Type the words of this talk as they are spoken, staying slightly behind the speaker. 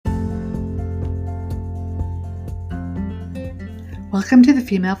Welcome to the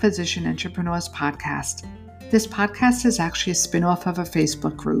Female Physician Entrepreneurs Podcast. This podcast is actually a spin-off of a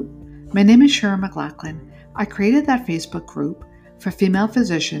Facebook group. My name is Sharon McLaughlin. I created that Facebook group for female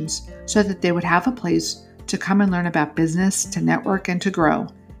physicians so that they would have a place to come and learn about business, to network, and to grow.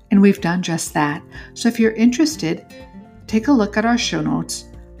 And we've done just that. So if you're interested, take a look at our show notes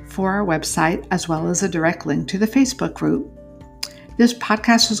for our website as well as a direct link to the Facebook group. This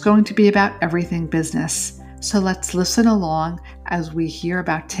podcast is going to be about everything business. So let's listen along as we hear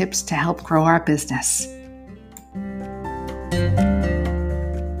about tips to help grow our business.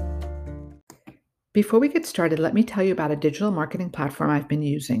 Before we get started, let me tell you about a digital marketing platform I've been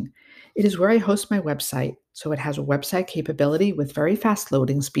using. It is where I host my website. So it has a website capability with very fast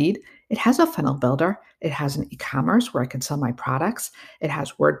loading speed. It has a funnel builder. It has an e-commerce where I can sell my products. It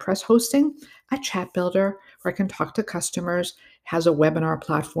has WordPress hosting, a chat builder where I can talk to customers. It has a webinar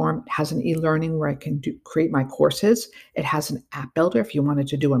platform. It has an e-learning where I can create my courses. It has an app builder if you wanted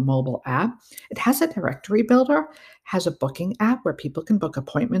to do a mobile app. It has a directory builder. It has a booking app where people can book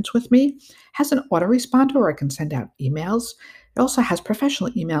appointments with me. It has an autoresponder where I can send out emails. It also has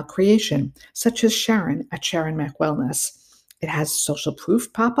professional email creation, such as Sharon at Sharon Mac Wellness. It has social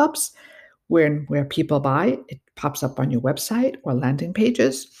proof pop-ups where people buy. It pops up on your website or landing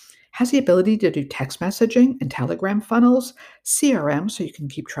pages. It has the ability to do text messaging and Telegram funnels, CRM, so you can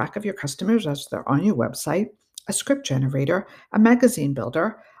keep track of your customers as they're on your website, a script generator, a magazine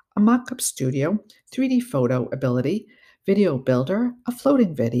builder, a mock-up studio, 3D photo ability, video builder, a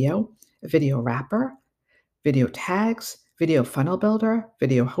floating video, a video wrapper, video tags, video funnel builder,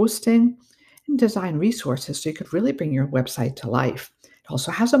 video hosting, and design resources so you could really bring your website to life. It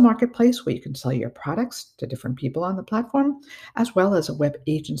also has a marketplace where you can sell your products to different people on the platform, as well as a web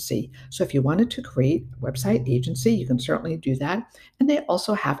agency. So if you wanted to create a website agency, you can certainly do that. And they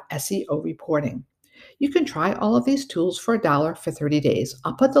also have SEO reporting. You can try all of these tools for $1 for 30 days.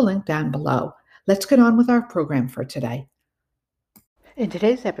 I'll put the link down below. Let's get on with our program for today. In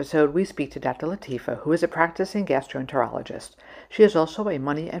today's episode, we speak to Dr. Latifa, who is a practicing gastroenterologist. She is also a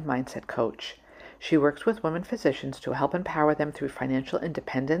money and mindset coach. She works with women physicians to help empower them through financial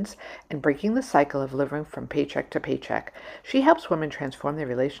independence and breaking the cycle of living from paycheck to paycheck. She helps women transform their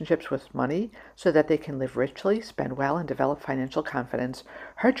relationships with money so that they can live richly, spend well, and develop financial confidence.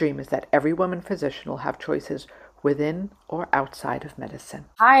 Her dream is that every woman physician will have choices within or outside of medicine.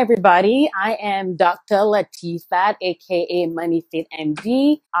 Hi, everybody. I am Dr. Latifat, aka Money Fit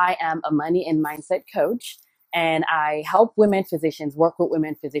MD. I am a money and mindset coach, and I help women physicians work with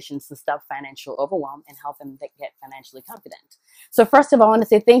women physicians to stop financial overwhelm and help them get financially confident. So first of all, I want to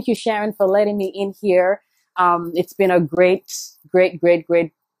say thank you, Sharon, for letting me in here. It's been a great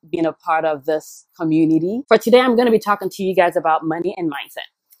being a part of this community. For today, I'm going to be talking to you guys about money and mindset.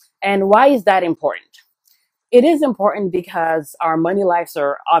 And why is that important? It is important because our money lives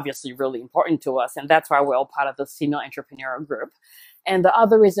are obviously really important to us, and that's why we're all part of the female entrepreneur group. And the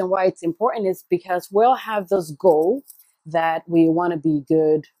other reason why it's important is because we all have this goal that we want to be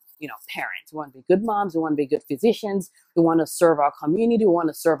good, parents. We want to be good moms. We want to be good physicians. We want to serve our community. We want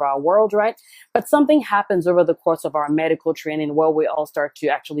to serve our world, right? But something happens over the course of our medical training where we all start to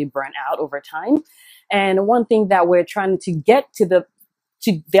actually burn out over time. And one thing that we're trying to get to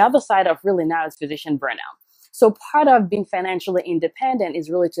the other side of really now is physician burnout. So part of being financially independent is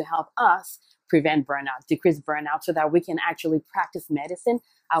really to help us prevent burnout, decrease burnout, so that we can actually practice medicine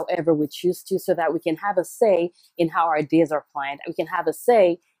however we choose to, so that we can have a say in how our days are planned. We can have a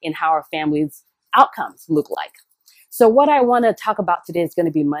say in how our family's outcomes look like. So what I want to talk about today is going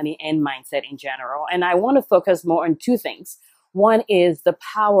to be money and mindset in general. And I want to focus more on two things. One is the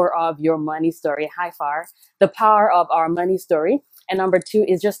power of your money story. Hi, Far. The power of our money story. And number two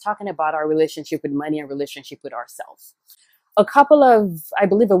is just talking about our relationship with money and relationship with ourselves. I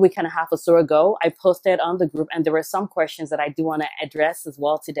believe a week and a half or so ago, I posted on the group, and there were some questions that I do want to address as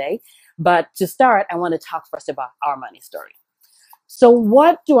well today. But to start, I want to talk first about our money story. So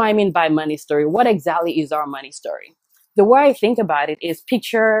what do I mean by money story? What exactly is our money story? The way I think about it is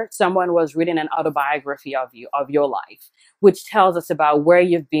picture someone was reading an autobiography of you, of your life, which tells us about where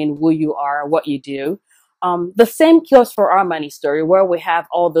you've been, who you are, what you do. The same goes for our money story, where we have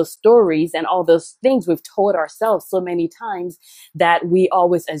all those stories and all those things we've told ourselves so many times that we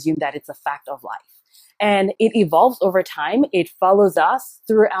always assume that it's a fact of life. And it evolves over time. It follows us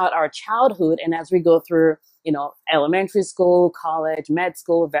throughout our childhood. And as we go through, elementary school, college, med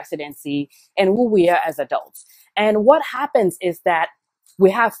school, residency, and who we are as adults. And what happens is that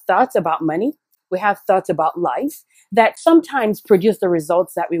we have thoughts about money. We have thoughts about life that sometimes produce the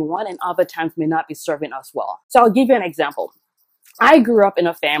results that we want and other times may not be serving us well. So I'll give you an example. I grew up in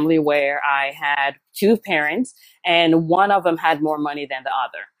a family where I had two parents and one of them had more money than the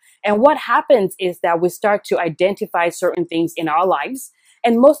other. And what happens is that we start to identify certain things in our lives.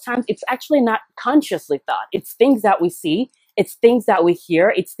 And most times it's actually not consciously thought. It's things that we see. It's things that we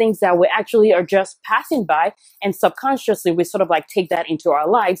hear. It's things that we actually are just passing by. And subconsciously, we sort of like take that into our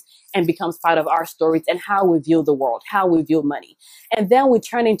lives and becomes part of our stories and how we view the world, how we view money. And then we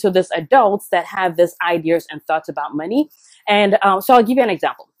turn into these adults that have these ideas and thoughts about money. And so I'll give you an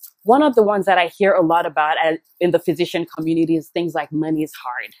example. One of the ones that I hear a lot about in the physician community is things like money is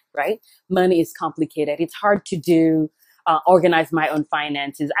hard, right? Money is complicated. It's hard to do, organize my own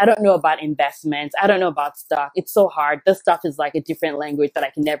finances. I don't know about investments. I don't know about stock. It's so hard. This stuff is like a different language that I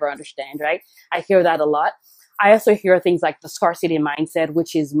can never understand, right? I hear that a lot. I also hear things like the scarcity mindset,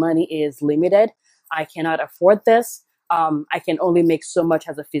 which is money is limited. I cannot afford this. I can only make so much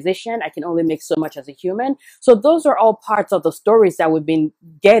as a physician. I can only make so much as a human. So those are all parts of the stories that we've been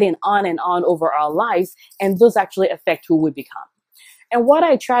getting on and on over our lives. And those actually affect who we become. And what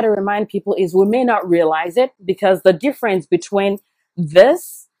I try to remind people is we may not realize it because the difference between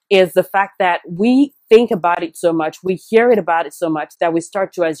this is the fact that we think about it so much, we hear it about it so much that we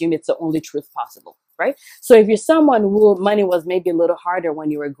start to assume it's the only truth possible, right? So if you're someone who money was maybe a little harder when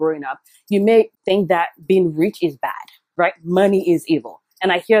you were growing up, you may think that being rich is bad, right? Money is evil.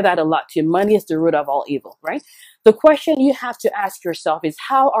 And I hear that a lot too. Money is the root of all evil, right? The question you have to ask yourself is,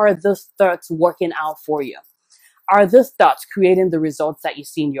 how are those thoughts working out for you? Are those thoughts creating the results that you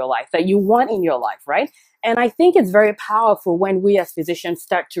see in your life, that you want in your life, right? And I think it's very powerful when we as physicians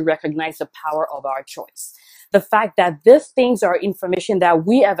start to recognize the power of our choice. The fact that these things are information that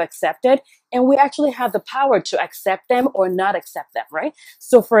we have accepted and we actually have the power to accept them or not accept them, right?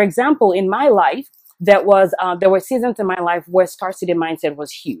 So for example, in my life, there were seasons in my life where scarcity mindset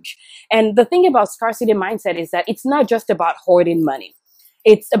was huge. And the thing about scarcity mindset is that it's not just about hoarding money.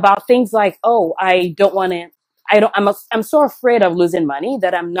 It's about things like, oh, I'm so afraid of losing money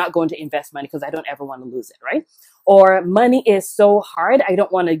that I'm not going to invest money because I don't ever want to lose it, right? Or money is so hard, I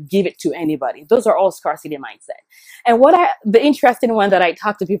don't want to give it to anybody. Those are all scarcity mindset. And the interesting one that I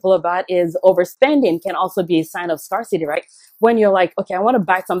talk to people about is overspending can also be a sign of scarcity, right? When you're like, okay, I want to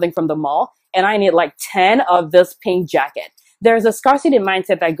buy something from the mall and I need like 10 of this pink jacket. There's a scarcity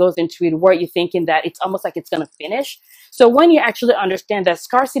mindset that goes into it where you're thinking that it's almost like it's going to finish. So when you actually understand that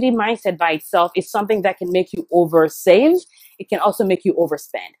scarcity mindset by itself is something that can make you oversave, it can also make you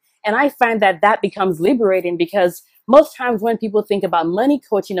overspend. And I find that that becomes liberating because most times when people think about money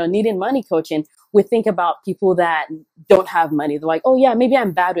coaching or needing money coaching, we think about people that don't have money. They're like, oh yeah, maybe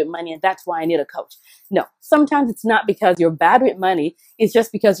I'm bad with money and that's why I need a coach. No, sometimes it's not because you're bad with money. It's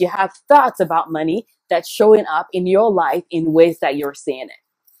just because you have thoughts about money that's showing up in your life in ways that you're seeing it.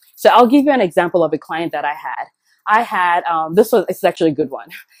 So I'll give you an example of a client that I had. It's actually a good one.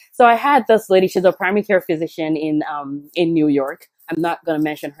 So I had this lady, she's a primary care physician in New York. I'm not going to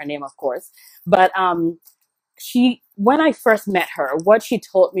mention her name, of course, but when I first met her, what she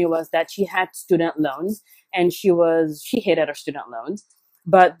told me was that she had student loans and she hated her student loans,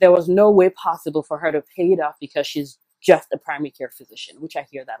 but there was no way possible for her to pay it off because she's just a primary care physician, which I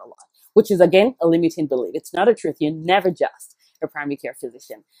hear that a lot, which is again, a limiting belief. It's not a truth. You're never just a primary care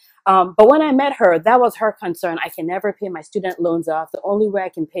physician. But when I met her, that was her concern. I can never pay my student loans off. The only way I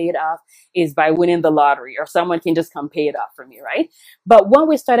can pay it off is by winning the lottery or someone can just come pay it off for me, right? But when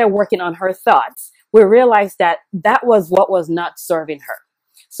we started working on her thoughts, we realized that that was what was not serving her.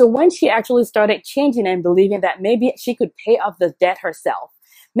 So when she actually started changing and believing that maybe she could pay off the debt herself,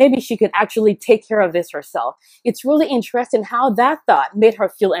 maybe she could actually take care of this herself, it's really interesting how that thought made her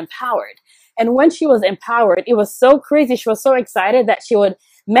feel empowered. And when she was empowered, it was so crazy. She was so excited that she would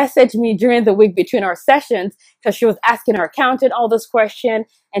message me during the week between our sessions because she was asking her accountant all this question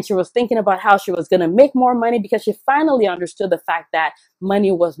and she was thinking about how she was going to make more money because she finally understood the fact that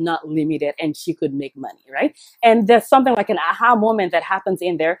money was not limited and she could make money, right? And there's something like an aha moment that happens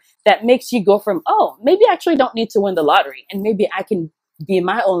in there that makes you go from, oh, maybe I actually don't need to win the lottery and maybe I can be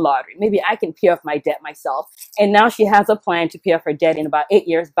my own lottery. Maybe I can pay off my debt myself. And now she has a plan to pay off her debt in about 8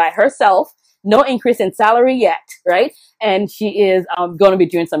 years by herself. No increase in salary yet, right? And she is going to be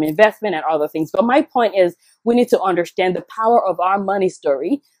doing some investment and other things. But my point is we need to understand the power of our money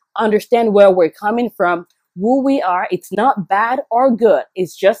story, understand where we're coming from, who we are. It's not bad or good.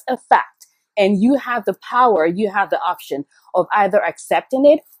 It's just a fact. And you have the power, you have the option of either accepting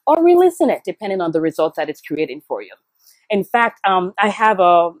it or releasing it, depending on the result that it's creating for you. In fact,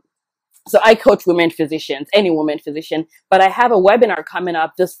 so I coach women physicians, any woman physician, but I have a webinar coming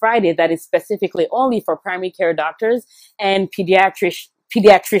up this Friday that is specifically only for primary care doctors and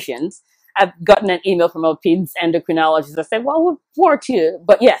pediatricians. I've gotten an email from a peds endocrinologist that said, well, we're too,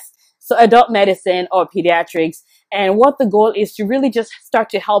 but yes. So adult medicine or pediatrics. And what the goal is to really just start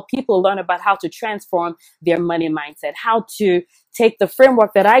to help people learn about how to transform their money mindset, how to take the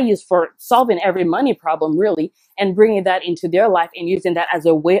framework that I use for solving every money problem really and bringing that into their life and using that as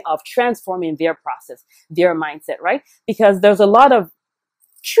a way of transforming their process, their mindset, right? Because there's a lot of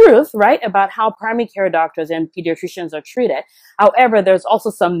truth, right, about how primary care doctors and pediatricians are treated. However, there's also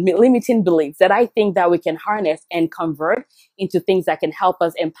some limiting beliefs that I think that we can harness and convert into things that can help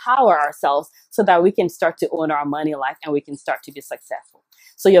us empower ourselves so that we can start to own our money life and we can start to be successful.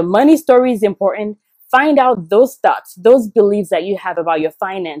 So your money story is important. Find out those thoughts, those beliefs that you have about your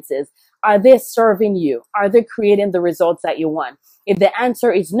finances. Are they serving you? Are they creating the results that you want? If the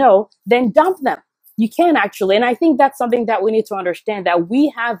answer is no, then dump them. You can actually. And I think that's something that we need to understand, that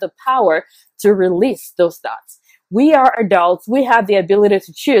we have the power to release those thoughts. We are adults. We have the ability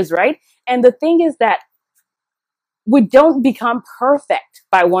to choose, right? And the thing is that we don't become perfect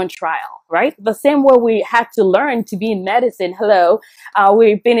by one trial, right? The same way we had to learn to be in medicine.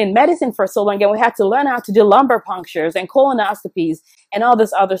 We've been in medicine for so long and we had to learn how to do lumbar punctures and colonoscopies and all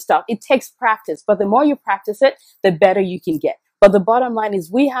this other stuff. It takes practice, but the more you practice it, the better you can get. But the bottom line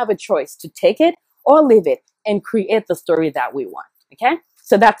is we have a choice to take it or leave it and create the story that we want. Okay.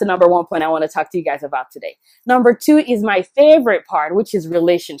 So that's the number one point I want to talk to you guys about today. Number two is my favorite part, which is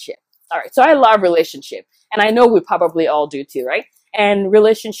relationship. All right. So I love relationship and I know we probably all do too, right? And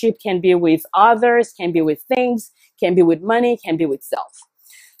relationship can be with others, can be with things, can be with money, can be with self.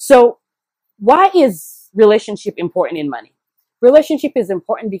 So why is relationship important in money? Relationship is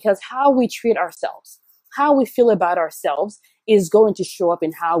important because how we treat ourselves, how we feel about ourselves is going to show up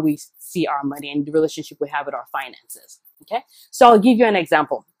in how we see our money and the relationship we have with our finances. Okay. So I'll give you an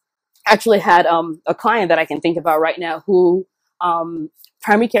example. I actually had a client that I can think about right now who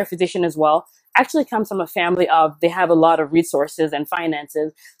primary care physician as well, actually comes from a family of, they have a lot of resources and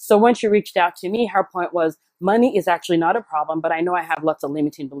finances. So when she reached out to me, her point was, money is actually not a problem, but I know I have lots of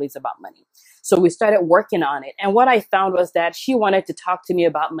limiting beliefs about money. So we started working on it. And what I found was that she wanted to talk to me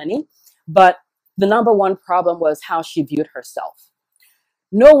about money, but the number one problem was how she viewed herself.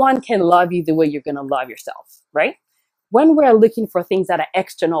 No one can love you the way you're going to love yourself, right? When we're looking for things that are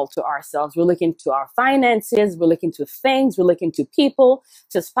external to ourselves, we're looking to our finances, we're looking to things, we're looking to people,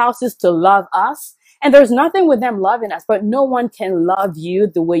 to spouses to love us. And there's nothing with them loving us, but no one can love you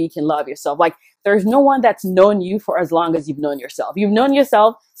the way you can love yourself. Like there's no one that's known you for as long as you've known yourself. You've known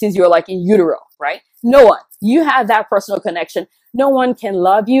yourself since you were like in utero, right? No one. You have that personal connection. No one can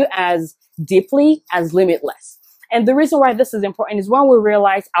love you as deeply, as limitless. And the reason why this is important is when we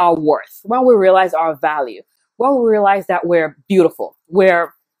realize our worth, when we realize our value, when we realize that we're beautiful,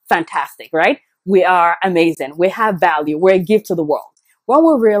 we're fantastic, right? We are amazing. We have value. We're a gift to the world. When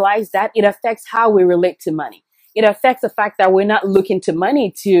we realize that, it affects how we relate to money. It affects the fact that we're not looking to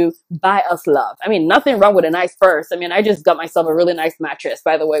money to buy us love. I mean, nothing wrong with a nice purse. I mean, I just got myself a really nice mattress,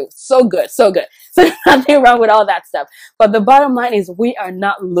 by the way. So good, so good. So nothing wrong with all that stuff. But the bottom line is we are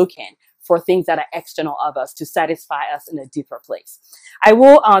not looking for things that are external of us to satisfy us in a deeper place. I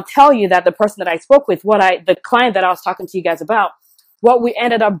will tell you that the person that I spoke with, the client that I was talking to you guys about, what we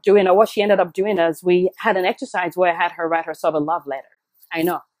ended up doing, or what she ended up doing, is we had an exercise where I had her write herself a love letter. I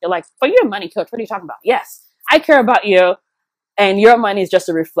know. You're like, but you're a money coach. What are you talking about? Yes, I care about you. And your money is just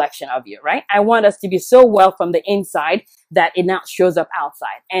a reflection of you, right? I want us to be so well from the inside that it now shows up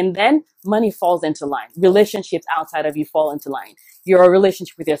outside. And then money falls into line. Relationships outside of you fall into line. Your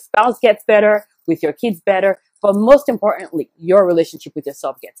relationship with your spouse gets better, with your kids better. But most importantly, your relationship with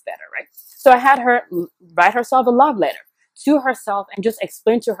yourself gets better, right? So I had her write herself a love letter to herself and just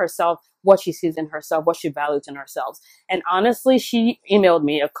explain to herself what she sees in herself, what she values in herself. And honestly, she emailed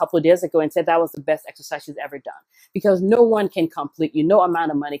me a couple of days ago and said that was the best exercise she's ever done, because no one can complete you. No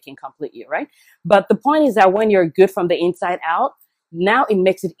amount of money can complete you, right? But the point is that when you're good from the inside out, now it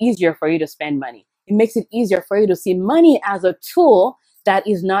makes it easier for you to spend money. It makes it easier for you to see money as a tool that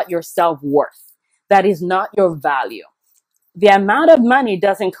is not your self-worth, that is not your value. The amount of money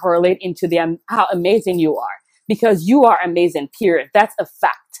doesn't correlate into how amazing you are, because you are amazing, period. That's a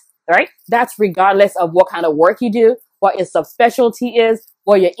fact, right? That's regardless of what kind of work you do, what your subspecialty is,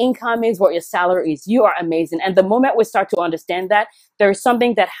 what your income is, what your salary is. You are amazing. And the moment we start to understand that, there's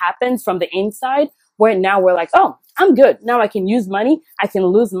something that happens from the inside where now we're like, oh, I'm good. Now I can use money. I can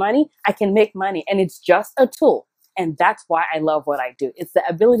lose money. I can make money. And it's just a tool. And that's why I love what I do. It's the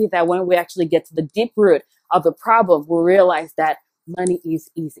ability that when we actually get to the deep root of the problem, we realize that money is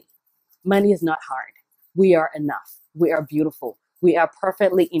easy. Money is not hard. We are enough. We are beautiful. We are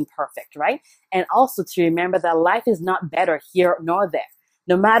perfectly imperfect, right? And also to remember that life is not better here nor there.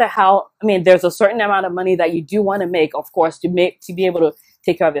 no matter how, I mean, there's a certain amount of money that you do want to make, of course, to be able to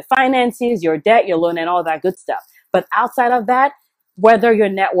take care of your finances, your debt, your loan, and all that good stuff. But outside of that, whether your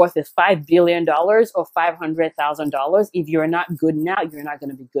net worth is $5 billion or $500,000, if you're not good now, you're not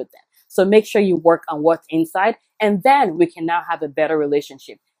going to be good then. So make sure you work on what's inside, and then we can now have a better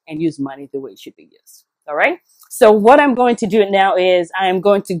relationship and use money the way it should be used. All right. So what I'm going to do now is I'm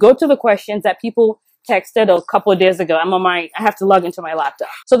going to go to the questions that people texted a couple of days ago. I have to log into my laptop.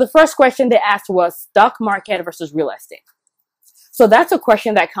 So the first question they asked was stock market versus real estate. So that's a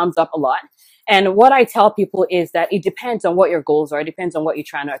question that comes up a lot. And what I tell people is that it depends on what your goals are. It depends on what you're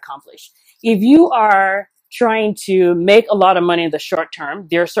trying to accomplish. If you are trying to make a lot of money in the short term,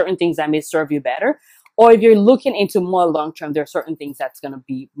 there are certain things that may serve you better. Or if you're looking into more long term, there are certain things that's going to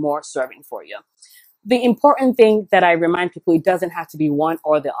be more serving for you. The important thing that I remind people, it doesn't have to be one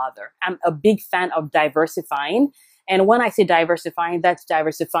or the other. I'm a big fan of diversifying. And when I say diversifying, that's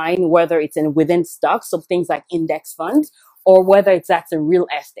diversifying whether it's within stocks, so things like index funds, or whether that's in real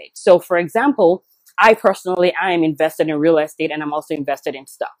estate. So for example, I am invested in real estate, and I'm also invested in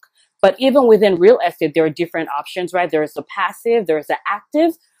stock. But even within real estate, there are different options, right? There's a passive, there's an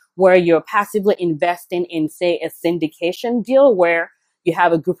active, where you're passively investing in, say, a syndication deal where you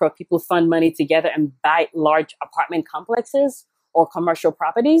have a group of people fund money together and buy large apartment complexes or commercial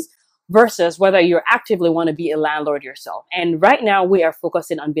properties, versus whether you actively want to be a landlord yourself. And right now we are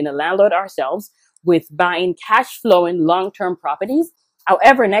focusing on being a landlord ourselves with buying cash flowing long-term properties.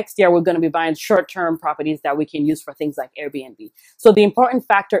 However, next year we're going to be buying short-term properties that we can use for things like Airbnb. So the important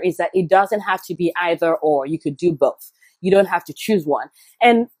factor is that it doesn't have to be either or. You could do both. You don't have to choose one.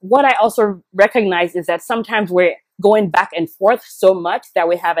 And what I also recognize is that sometimes we're going back and forth so much that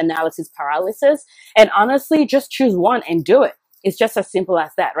we have analysis paralysis. And honestly, just choose one and do it. It's just as simple as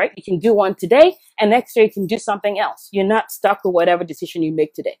that, right? You can do one today, and next year you can do something else. You're not stuck with whatever decision you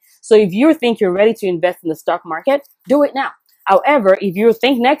make today. So if you think you're ready to invest in the stock market, do it now. However, if you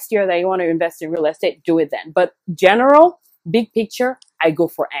think next year that you want to invest in real estate, do it then. But general, big picture, I go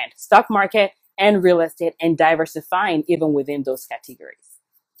for stock market and real estate, and diversifying even within those categories.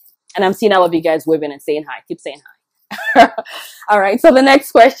 And I'm seeing all of you guys waving and saying hi. Keep saying hi. All right. So the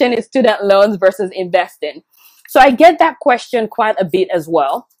next question is student loans versus investing. So I get that question quite a bit as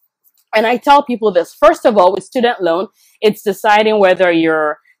well. And I tell people this. First of all, with student loan, it's deciding whether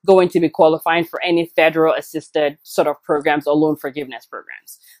you're going to be qualifying for any federal assisted sort of programs or loan forgiveness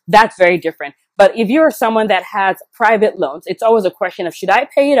programs. That's very different. But if you're someone that has private loans, it's always a question of, should I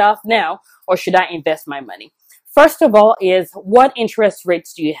pay it off now or should I invest my money? First of all is, what interest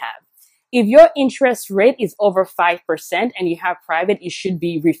rates do you have? If your interest rate is over 5% and you have private, you should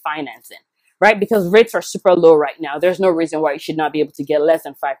be refinancing, right? Because rates are super low right now. There's no reason why you should not be able to get less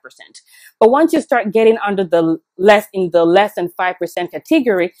than 5%. But once you start getting under the less than 5%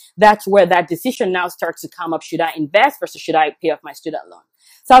 category, that's where that decision now starts to come up. Should I invest versus should I pay off my student loan?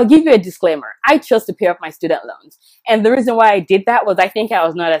 So I'll give you a disclaimer. I chose to pay off my student loans. And the reason why I did that was I think I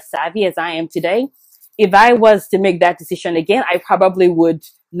was not as savvy as I am today. If I was to make that decision again, I probably would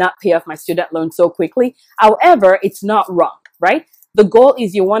not pay off my student loan so quickly. However, it's not wrong, right? The goal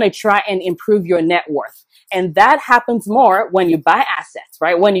is you want to try and improve your net worth. And that happens more when you buy assets,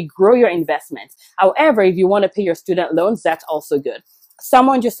 right? When you grow your investments. However, if you want to pay your student loans, that's also good.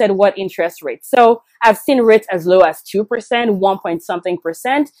 Someone just said, what interest rate? So I've seen rates as low as 2%, 1 point something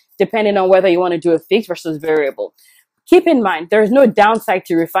percent, depending on whether you want to do a fixed versus variable. Keep in mind, there's no downside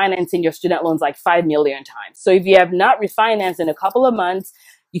to refinancing your student loans like 5 million times. So if you have not refinanced in a couple of months,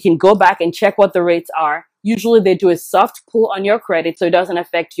 you can go back and check what the rates are. Usually they do a soft pull on your credit, so it doesn't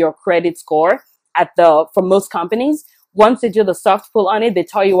affect your credit score for most companies. Once they do the soft pull on it, they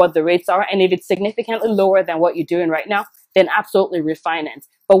tell you what the rates are. And if it's significantly lower than what you're doing right now, then absolutely refinance.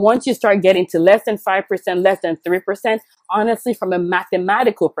 But once you start getting to less than 5%, less than 3%, honestly, from a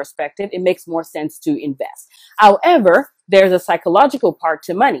mathematical perspective, it makes more sense to invest. However, there's a psychological part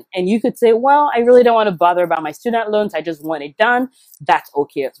to money. And you could say, well, I really don't want to bother about my student loans. I just want it done. That's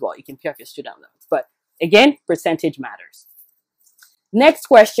okay as well. You can pay off your student loans. But again, percentage matters. Next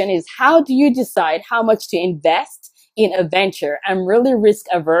question is, how do you decide how much to invest in a venture? I'm really risk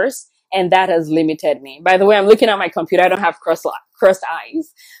averse, and that has limited me. By the way, I'm looking at my computer. I don't have crossed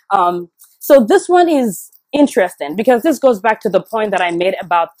eyes. So this one is interesting because this goes back to the point that I made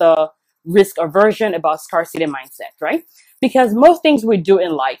about the risk aversion, about scarcity mindset, right? Because most things we do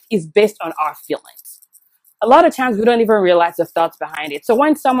in life is based on our feelings. A lot of times we don't even realize the thoughts behind it. So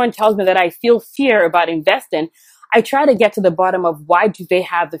when someone tells me that I feel fear about investing, I try to get to the bottom of why do they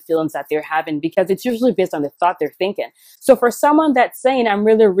have the feelings that they're having, because it's usually based on the thought they're thinking. So for someone that's saying I'm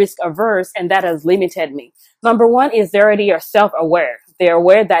really risk averse and that has limited me, number one is they already are self-aware. they're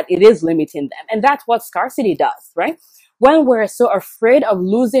aware that it is limiting them. And that's what scarcity does, right? When we're so afraid of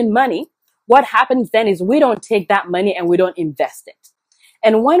losing money, what happens then is we don't take that money and we don't invest it.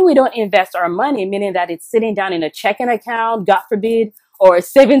 And when we don't invest our money, meaning that it's sitting down in a checking account, God forbid, or a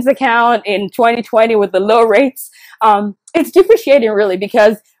savings account in 2020 with the low rates, it's depreciating really,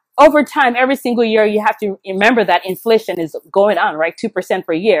 because over time, every single year, you have to remember that inflation is going on, right? 2%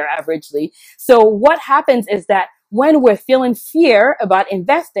 per year averagely. So what happens is that when we're feeling fear about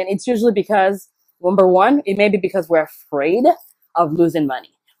investing, it's usually because, number one, it may be because we're afraid of losing money.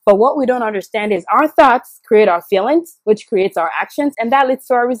 But what we don't understand is our thoughts create our feelings, which creates our actions, and that leads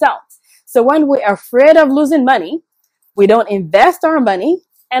to our results. So when we're afraid of losing money, we don't invest our money,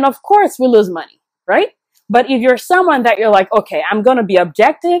 and of course we lose money, right? But if you're someone that you're like, okay, I'm going to be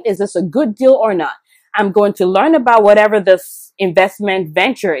objective. Is this a good deal or not? I'm going to learn about whatever this investment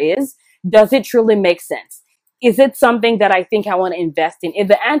venture is. Does it truly make sense? Is it something that I think I want to invest in? If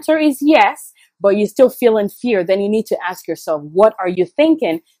the answer is yes, but you still feel in fear, then you need to ask yourself, what are you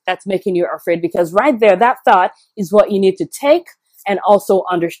thinking that's making you afraid? Because right there, that thought is what you need to take and also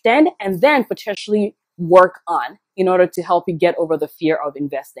understand, and then potentially work on in order to help you get over the fear of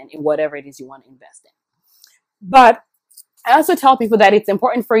investing in whatever it is you want to invest in. But I also tell people that it's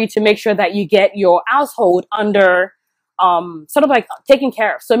important for you to make sure that you get your household under sort of like taken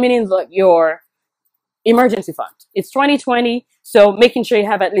care of. So meaning like your emergency fund. It's 2020, so making sure you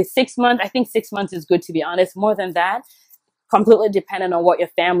have at least 6 months. I think 6 months is good, to be honest. More than that, completely dependent on what your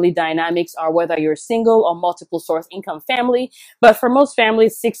family dynamics are, whether you're single or multiple source income family. But for most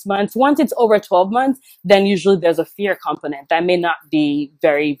families, 6 months. Once it's over 12 months, then usually there's a fear component that may not be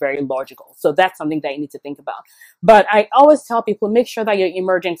very, very logical. So that's something that you need to think about. But I always tell people, make sure that your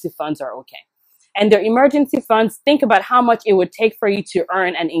emergency funds are okay. And their emergency funds, think about how much it would take for you to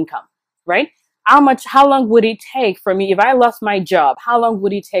earn an income, right? How long would it take for me, if I lost my job, how long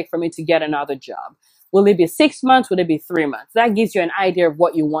would it take for me to get another job? Will it be 6 months? Will it be 3 months? That gives you an idea of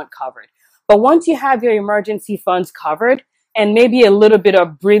what you want covered. But once you have your emergency funds covered and maybe a little bit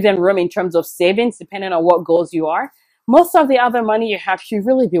of breathing room in terms of savings, depending on what goals you are, most of the other money you have should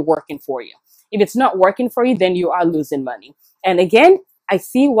really be working for you. If it's not working for you, then you are losing money. And again, I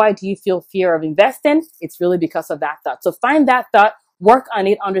see, why do you feel fear of investing? It's really because of that thought. So find that thought, work on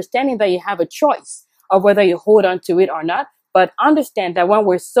it, understanding that you have a choice of whether you hold on to it or not. But understand that when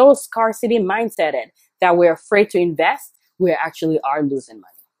we're so scarcity mindseted that we're afraid to invest, we actually are losing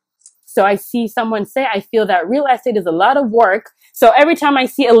money. So I see someone say, I feel that real estate is a lot of work. So every time I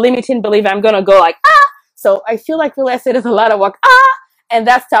see a limiting belief, I'm going to go like, ah. So I feel like real estate is a lot of work. Ah. And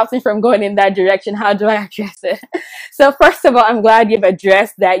that stops me from going in that direction. How do I address it? So first of all, I'm glad you've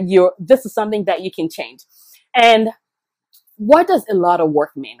addressed that this is something that you can change. And what does a lot of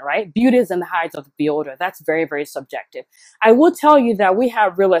work mean, right? Beauty is in the eyes of the beholder. That's very, very subjective. I will tell you that we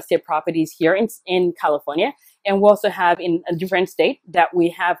have real estate properties here in California, and we also have in a different state that we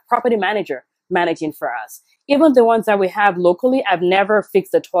have property manager managing for us. Even the ones that we have locally, I've never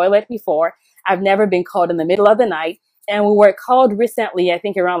fixed a toilet before. I've never been called in the middle of the night. And we were called recently, I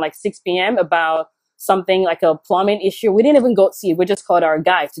think around like 6 p.m. about something like a plumbing issue. We didn't even go see it. We just called our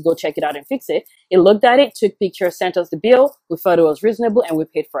guys to go check it out and fix it. It looked at it, took pictures, sent us the bill. We thought it was reasonable and we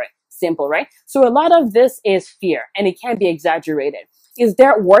paid for it. Simple, right? So a lot of this is fear, and it can be exaggerated. Is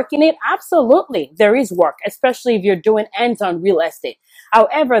there work in it? Absolutely. There is work, especially if you're doing hands-on real estate.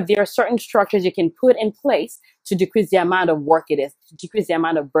 However, there are certain structures you can put in place to decrease the amount of work it is, to decrease the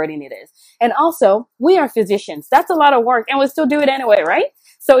amount of burden it is. And also, we are physicians. That's a lot of work, and we still do it anyway, right?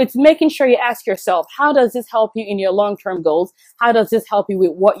 So it's making sure you ask yourself, how does this help you in your long-term goals? How does this help you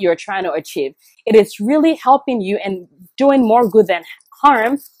with what you're trying to achieve? It is really helping you and doing more good than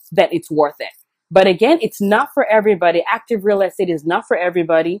harm, that it's worth it. But again, it's not for everybody. Active real estate is not for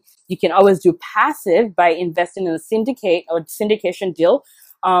everybody. You can always do passive by investing in a syndicate or syndication deal.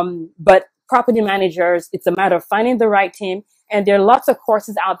 But property managers, it's a matter of finding the right team. And there are lots of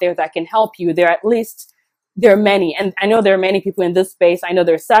courses out there that can help you. There are many. And I know there are many people in this space. I know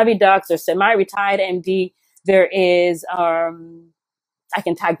there's Savvy Docs, there's Semi-Retired MD. There is, I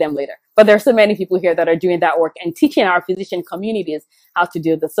can tag them later. But there's so many people here that are doing that work and teaching our physician communities how to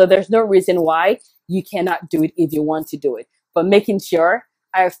do this. So there's no reason why you cannot do it if you want to do it. But making sure,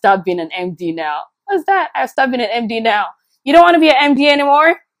 I have stopped being an MD now. What's that? I've stopped being an MD now. You don't want to be an MD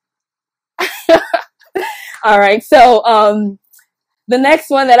anymore? All right. So the next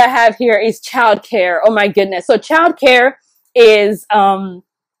one that I have here is childcare. Oh my goodness. So childcare is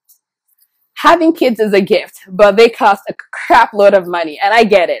having kids is a gift, but they cost a crap load of money. And I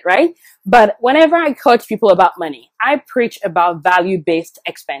get it, right? But whenever I coach people about money, I preach about value-based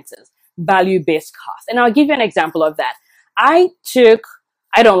expenses, value-based costs. And I'll give you an example of that. I drink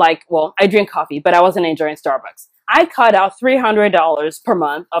coffee, but I wasn't enjoying Starbucks. I cut out $300 per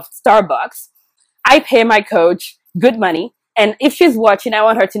month of Starbucks. I pay my coach good money. And if she's watching, I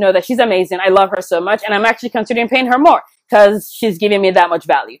want her to know that she's amazing. I love her so much. And I'm actually considering paying her more because she's giving me that much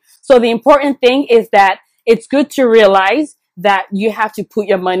value. So the important thing is that it's good to realize that you have to put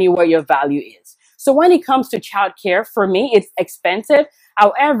your money where your value is. So when it comes to childcare, for me, it's expensive.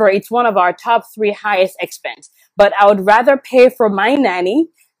 However, it's one of our top 3 highest expense. But I would rather pay for my nanny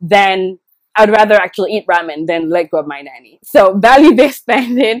than I'd rather actually eat ramen than let go of my nanny. So value-based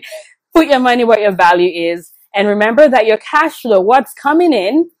spending, put your money where your value is. And remember that your cash flow, what's coming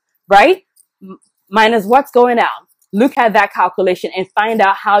in, right, minus what's going out. Look at that calculation and find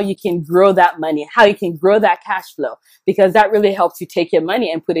out how you can grow that money, how you can grow that cash flow, because that really helps you take your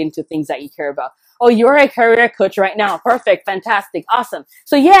money and put it into things that you care about. Oh, you're a career coach right now. Perfect. Fantastic. Awesome.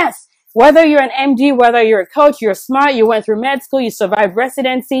 So yes, whether you're an MD, whether you're a coach, you're smart, you went through med school, you survived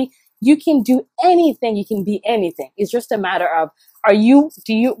residency, you can do anything. You can be anything. It's just a matter of,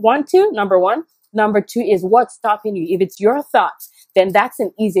 do you want to? Number one. Number 2 is what's stopping you. If it's your thoughts, then that's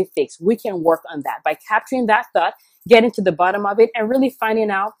an easy fix. We can work on that by capturing that thought, getting to the bottom of it, and really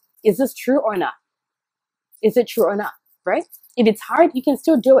finding out, is this true or not? Is it true or not, right? If it's hard, you can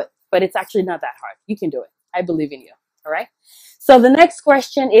still do it, but it's actually not that hard. You can do it. I believe in you, all right? So the next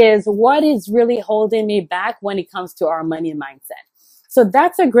question is, what is really holding me back when it comes to our money mindset? So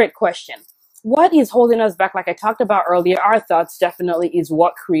that's a great question. What is holding us back, like I talked about earlier, our thoughts definitely is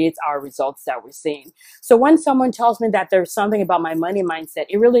what creates our results that we're seeing. So when someone tells me that there's something about my money mindset,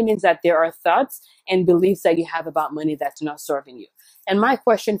 it really means that there are thoughts and beliefs that you have about money that's not serving you. And my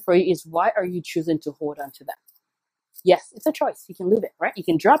question for you is, why are you choosing to hold on to them? Yes, it's a choice. You can leave it, right? You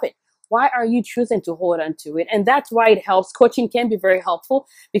can drop it. Why are you choosing to hold on to it? And that's why it helps. Coaching can be very helpful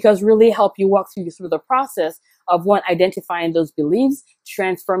because really help you walk through the process of identifying those beliefs,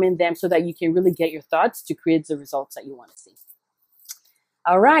 transforming them so that you can really get your thoughts to create the results that you want to see.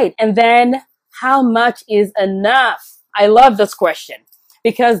 All right. And then how much is enough? I love this question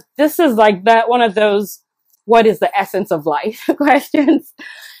because this is like one of those, what is the essence of life questions?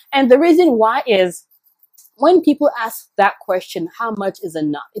 And the reason why is, when people ask that question, how much is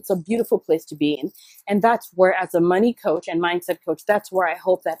enough? It's a beautiful place to be in. And that's where, as a money coach and mindset coach, that's where I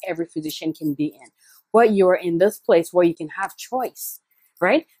hope that every physician can be in. Where you're in this place where you can have choice,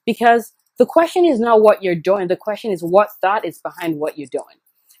 right? Because the question is not what you're doing. The question is what thought is behind what you're doing.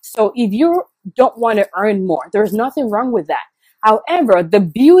 So if you don't want to earn more, there's nothing wrong with that. However, the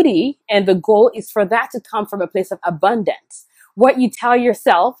beauty and the goal is for that to come from a place of abundance. What you tell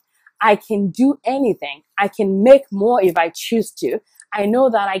yourself, I can do anything. I can make more if I choose to. I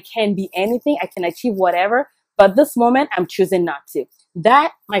know that I can be anything. I can achieve whatever. But this moment, I'm choosing not to.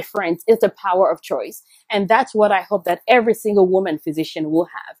 That, my friends, is the power of choice. And that's what I hope that every single woman physician will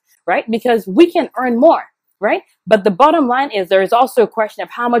have, right? Because we can earn more, right? But the bottom line is there is also a question of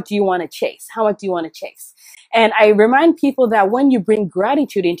how much do you want to chase? How much do you want to chase? And I remind people that when you bring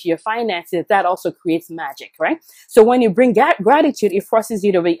gratitude into your finances, that also creates magic, right? So when you bring gratitude, it forces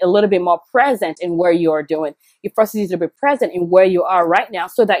you to be a little bit more present in where you are doing. It forces you to be present in where you are right now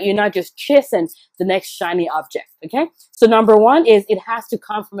so that you're not just chasing the next shiny object, okay? So number 1 is it has to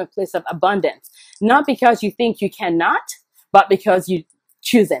come from a place of abundance, not because you think you cannot, but because you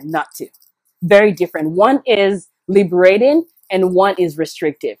choosing not to. Very different. One is liberating and one is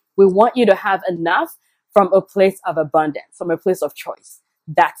restrictive. We want you to have enough from a place of abundance, from a place of choice.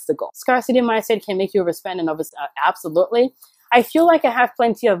 That's the goal. Scarcity mindset can make you overspend, and absolutely. I feel like I have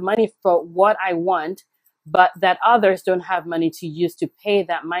plenty of money for what I want, but that others don't have money to use to pay.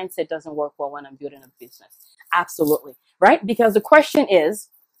 That mindset doesn't work well when I'm building a business. Absolutely, right? Because the question is,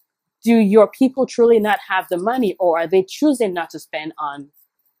 do your people truly not have the money, or are they choosing not to spend on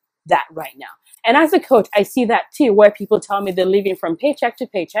that right now? And as a coach, I see that too, where people tell me they're living from paycheck to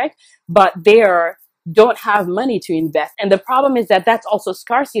paycheck, but they're don't have money to invest. And the problem is that that's also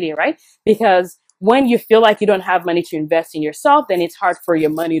scarcity, right? Because when you feel like you don't have money to invest in yourself, then it's hard for your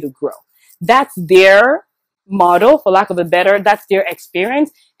money to grow. That's their model, for lack of a better, that's their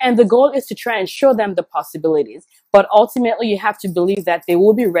experience. And the goal is to try and show them the possibilities. But ultimately, you have to believe that they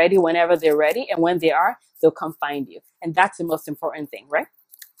will be ready whenever they're ready. And when they are, they'll come find you. And that's the most important thing, right?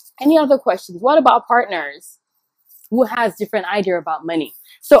 Any other questions? What about partners? Who has different idea about money?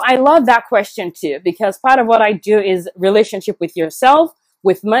 So I love that question too, because part of what I do is relationship with yourself,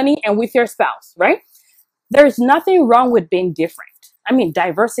 with money, and with your spouse, right? There's nothing wrong with being different. I mean,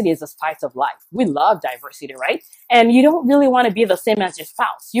 diversity is the spice of life. We love diversity, right? And you don't really want to be the same as your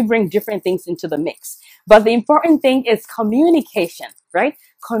spouse. You bring different things into the mix. But the important thing is communication. right?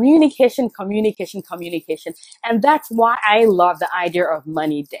 Communication, communication, communication. And that's why I love the idea of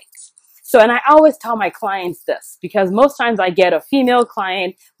money dates. So, and I always tell my clients this, because most times I get a female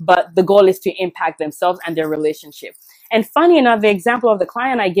client, but the goal is to impact themselves and their relationship. And funny enough, the example of the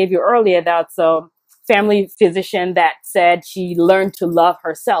client I gave you earlier, that's a family physician that said she learned to love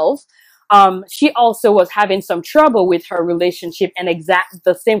herself. She also was having some trouble with her relationship, and exact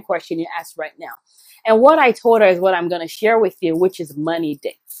the same question you asked right now. And what I told her is what I'm going to share with you, which is money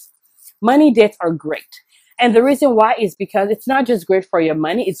dates. Money dates are great. And the reason why is because it's not just great for your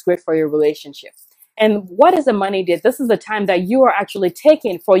money, it's great for your relationship. And what is a money date? This is the time that you are actually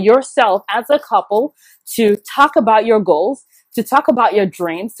taking for yourself as a couple to talk about your goals, to talk about your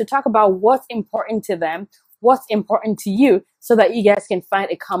dreams, to talk about what's important to them, what's important to you, so that you guys can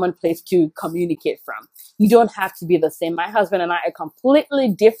find a common place to communicate from. You don't have to be the same. My husband and I are completely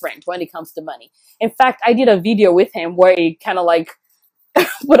different when it comes to money. In fact, I did a video with him where he kind of like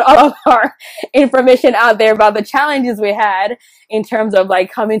put all of our information out there about the challenges we had in terms of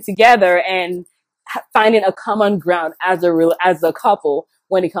like coming together and finding a common ground as a couple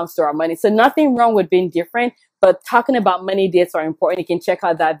when it comes to our money. So nothing wrong with being different, but talking about money dates are important. You can check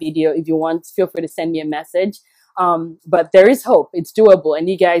out that video if you want. Feel free to send me a message. But there is hope. It's doable. And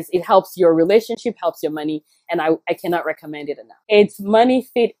you guys, it helps your relationship, helps your money. And I cannot recommend it enough. It's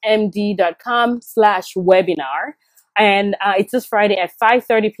moneyfitmd.com/webinar. And it's this Friday at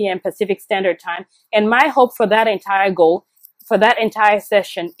 5:30 p.m. Pacific Standard Time. And my hope for that entire goal, for that entire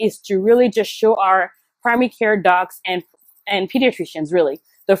session, is to really just show our primary care docs and pediatricians, really,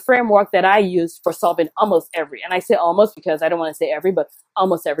 the framework that I use for solving almost every, and I say almost because I don't want to say every, but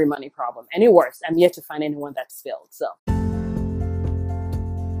almost every money problem. And it works. I'm yet to find anyone that's failed. So.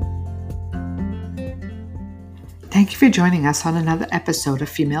 Thank you for joining us on another episode of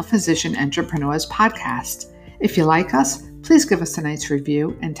Female Physician Entrepreneurs Podcast. If you like us, please give us a nice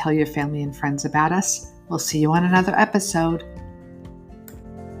review and tell your family and friends about us. We'll see you on another episode.